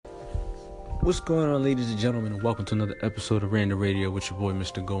What's going on, ladies and gentlemen, and welcome to another episode of Random Radio with your boy,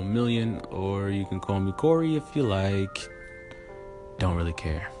 Mr. Go Million, or you can call me Corey if you like. Don't really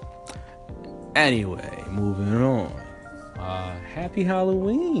care. Anyway, moving on. Happy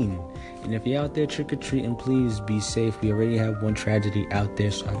Halloween. And if you're out there trick-or-treating, please be safe. We already have one tragedy out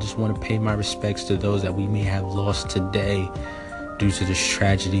there, so I just want to pay my respects to those that we may have lost today due to this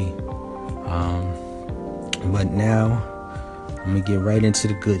tragedy. But now, I'm going to get right into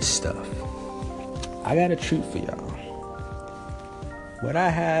the good stuff. I got a treat for y'all. What I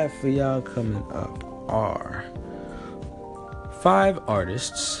have for y'all coming up are 5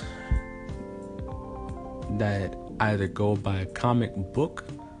 artists that either go by comic book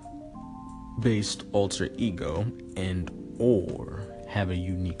based alter ego and or have a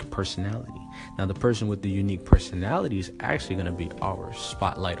unique personality. Now, the person with the unique personality is actually going to be our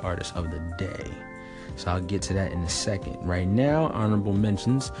spotlight artist of the day. So I'll get to that in a second. Right now, honorable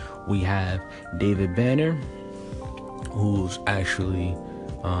mentions, we have David Banner, who's actually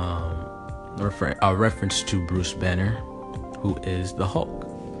a reference to Bruce Banner, who is the Hulk.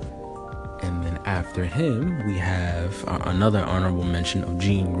 And then after him, we have another honorable mention of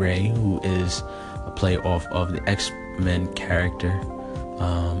Jean Grey, who is a play off of the X-Men character,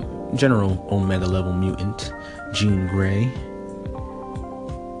 General Omega level mutant, Jean Grey.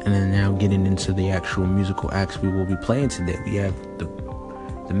 And then now getting into the actual musical acts we will be playing today, we have the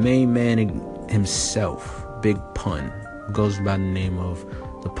main man himself, Big Pun, goes by the name of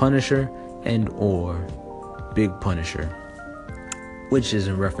the Punisher and or Big Punisher, which is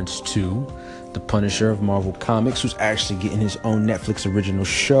in reference to the Punisher of Marvel Comics, who's actually getting his own Netflix original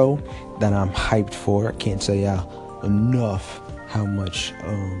show that I'm hyped for. I can't tell y'all enough how much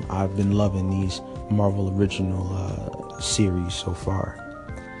I've been loving these Marvel original series so far.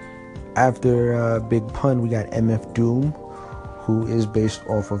 After Big Pun, we got MF Doom, who is based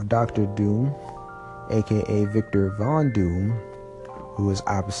off of Dr. Doom, aka Victor Von Doom, who is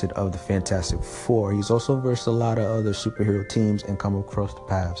opposite of the Fantastic Four. He's also versed a lot of other superhero teams and come across the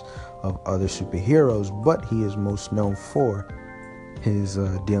paths of other superheroes, but he is most known for his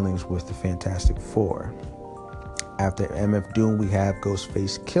dealings with the Fantastic Four. After MF Doom, we have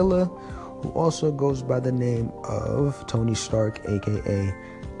Ghostface Killah, who also goes by the name of Tony Stark, aka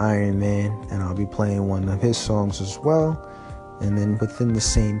Iron Man, and I'll be playing one of his songs as well. And then within the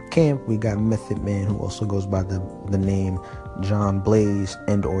same camp, we got Method Man, who also goes by the name John Blaze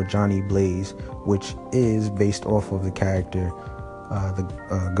and or Johnny Blaze, which is based off of the character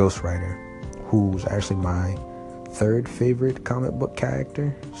the Ghost Rider, who's actually my 3rd favorite comic book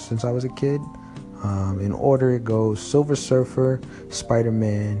character since I was a kid. In order it goes Silver Surfer,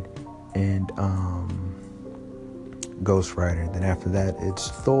 Spider-Man, and Ghost Rider. Then after that, it's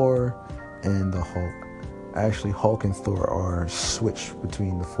Thor and the Hulk. Actually, Hulk and Thor are switched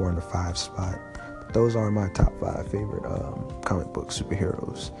between the 4 and the 5 spot. But those are my top 5 favorite comic book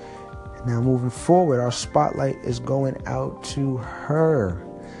superheroes. Now, moving forward, our spotlight is going out to her.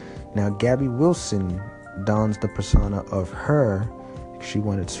 Now, Gabby Wilson dons the persona of her. She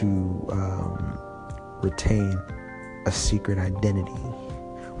wanted to retain a secret identity,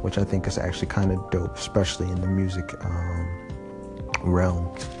 which I think is actually kind of dope, especially in the music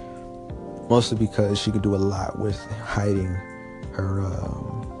realm. Mostly because she could do a lot with hiding her,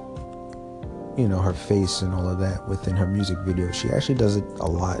 her face and all of that within her music videos. She actually does it a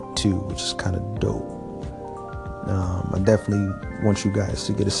lot too, which is kind of dope. I definitely want you guys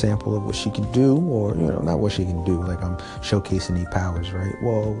to get a sample of what she can do, or, not what she can do, like I'm showcasing any powers, right?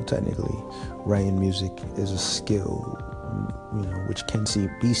 Well, technically, writing music is a skill, which can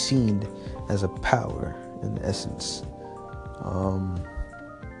be seen as a power in essence.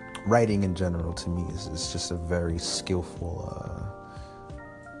 Writing in general to me is just a very skillful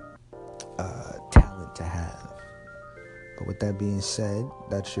talent to have. But with that being said,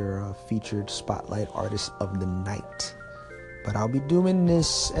 that's your featured spotlight artist of the night. But I'll be doing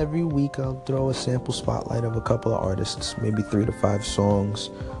this every week. I'll throw a sample spotlight of a couple of artists, maybe 3 to 5 songs,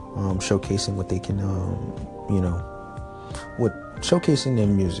 showcasing what they can, showcasing their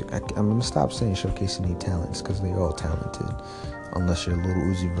music. I'm going to stop saying showcasing their talents, because they're all talented. Unless you're Lil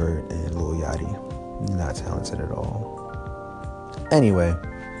Uzi Vert and Lil Yachty. You're not talented at all. Anyway,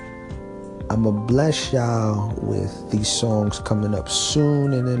 I'm going to bless y'all with these songs coming up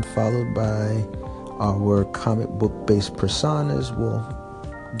soon, and then followed by our comic book based personas. We'll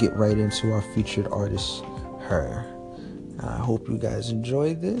get right into our featured artist, her. I hope you guys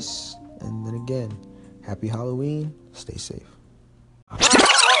enjoyed this. And then again, happy Halloween. Stay safe.